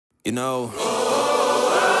You know,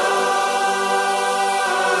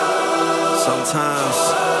 sometimes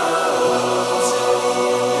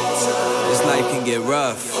this life can get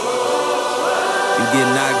rough. You get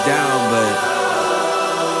knocked down, but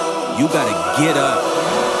you gotta get up.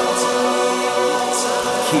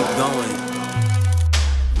 Keep going.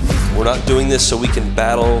 We're not doing this so we can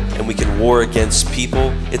battle and we can war against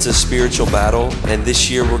people. It's a spiritual battle, and this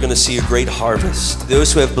year we're gonna see a great harvest.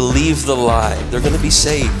 Those who have believed the lie, they're gonna be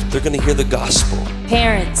saved. They're gonna hear the gospel.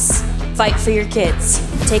 Parents, fight for your kids.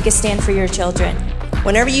 Take a stand for your children.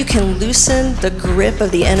 Whenever you can loosen the grip of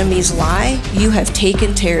the enemy's lie, you have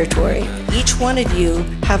taken territory. Each one of you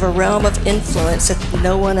have a realm of influence that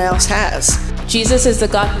no one else has. Jesus is the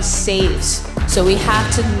God who saves. So we have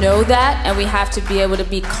to know that, and we have to be able to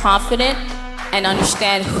be confident and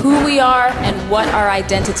understand who we are and what our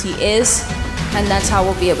identity is, and that's how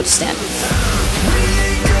we'll be able to stand.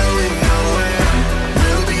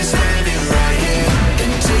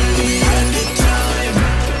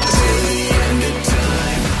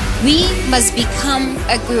 We must become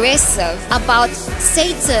aggressive about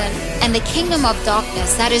Satan and the kingdom of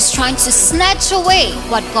darkness that is trying to snatch away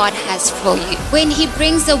what God has for you. When he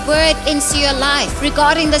brings a word into your life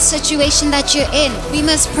regarding the situation that you're in, we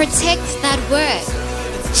must protect that word.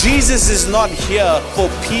 Jesus is not here for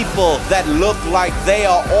people that look like they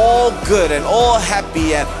are all good and all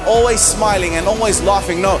happy and always smiling and always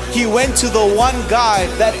laughing. No, he went to the one guy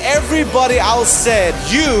that everybody else said,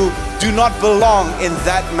 you do not belong in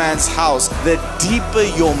that man's house. The deeper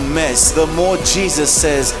your mess, the more Jesus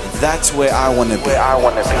says, that's where I want to be.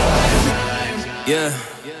 Yeah.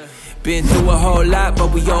 Been through a whole lot, but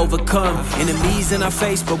we overcome. Enemies in our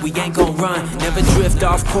face, but we ain't gon' run. Never drift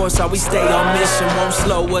off course, always stay on mission. Won't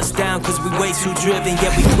slow us down, cause we way too driven. Yeah,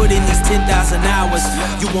 we put in these 10,000 hours.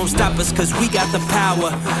 You won't stop us, cause we got the power.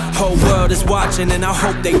 Whole world is watching, and I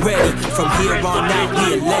hope they ready. From here on out,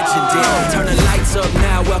 we are legendary. Turn the lights up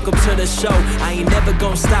now, welcome to the show. I ain't never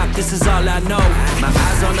gon' stop, this is all I know. My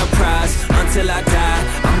eyes on the prize, until I die.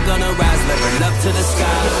 I'm gonna rise, level up to the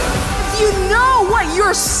sky. You know what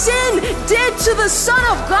your sin did to the Son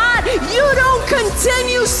of God, you don't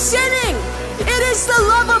continue sinning. It is the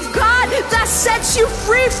love of God that sets you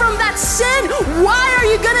free from that sin. Why are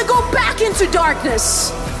you gonna go back into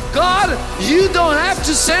darkness? God, you don't have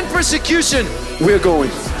to send persecution. We're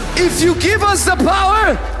going. If you give us the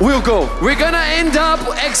power, we'll go. We're gonna end up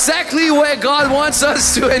exactly where God wants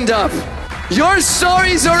us to end up. Your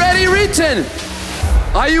story is already written.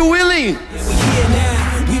 Are you willing?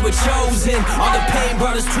 We were chosen, all the pain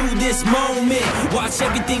brought us to this moment. Watch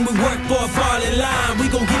everything we work for fall in line. We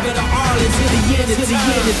gon' give it our all until the end of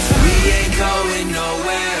time. We ain't going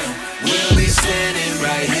nowhere, we'll be standing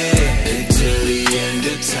right here until the end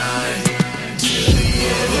of time. Till the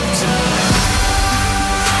end of time.